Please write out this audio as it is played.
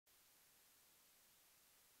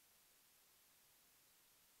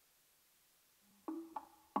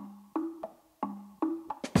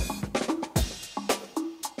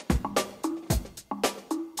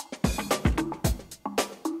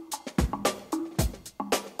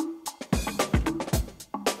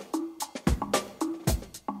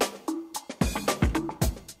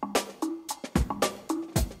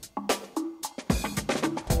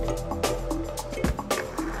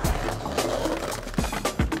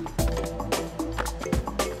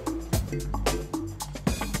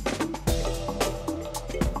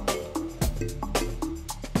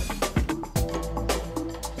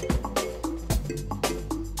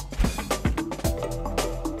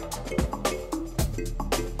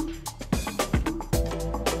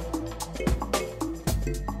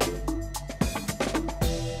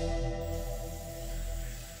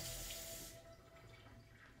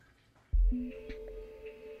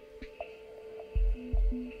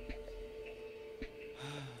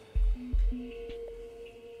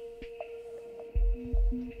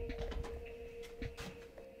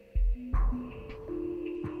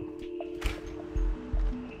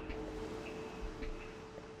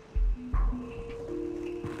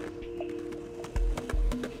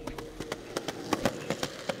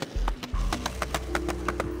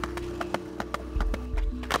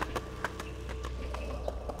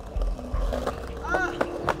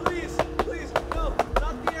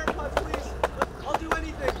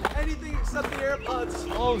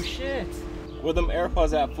Oh shit! Where them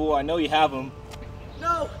AirPods at, fool? I know you have them.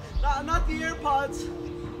 No, not the AirPods.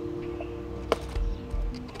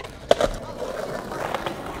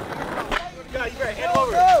 Yeah, you better hand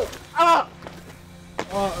over. No. Ah!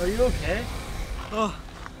 Are you okay? Oh,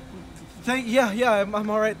 yeah, I'm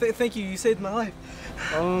all right. Thank you. You saved my life.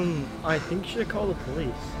 I think you should call the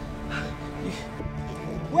police.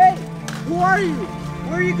 Wait! Who are you?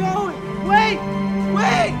 Where are you going? Wait!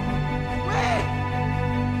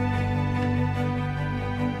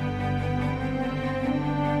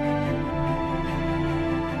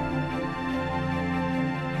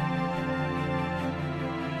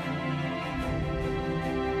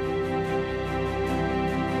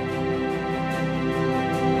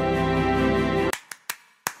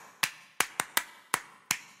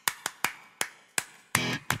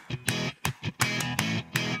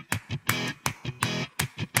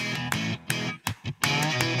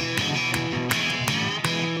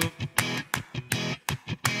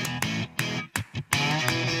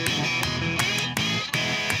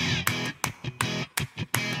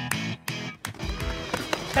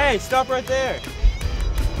 Hey, stop right there.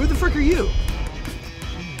 Who the frick are you?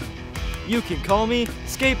 You can call me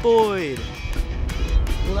Skateboyd.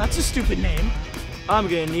 Well, that's a stupid name. I'm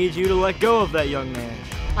gonna need you to let go of that young man.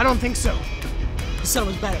 I don't think so. He said I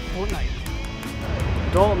was bad at Fortnite.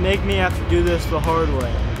 Don't make me have to do this the hard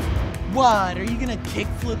way. What? Are you gonna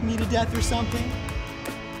kickflip me to death or something?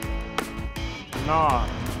 Nah.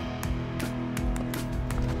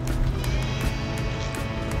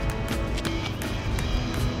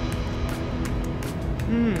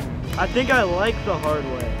 I think I like the hard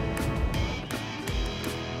way.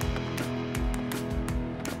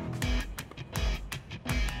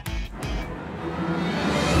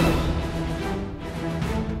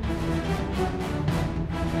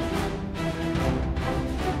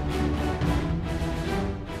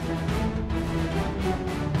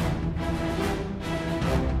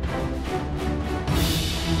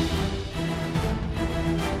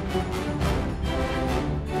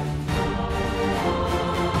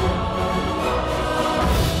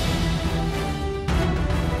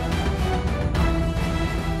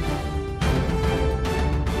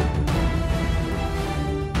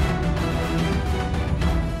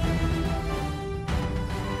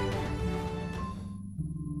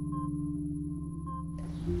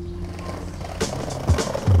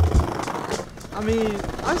 I mean,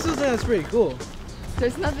 I still think that's pretty cool.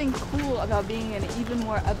 There's nothing cool about being an even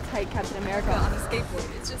more uptight Captain America on a skateboard.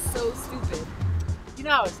 It's just so stupid. You know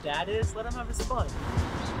how his dad is. Let him have his fun.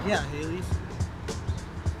 Yeah, Haley.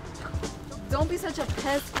 Don't be such a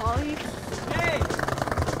pest, Paulie.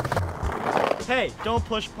 Hey, don't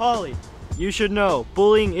push Paulie. You should know,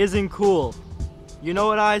 bullying isn't cool. You know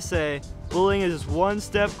what I say, bullying is just one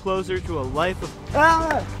step closer to a life of—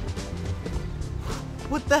 Ah!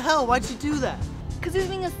 What the hell? Why'd you do that? Because he's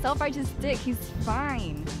being a self-righteous dick. He's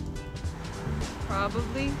fine.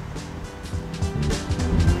 Probably.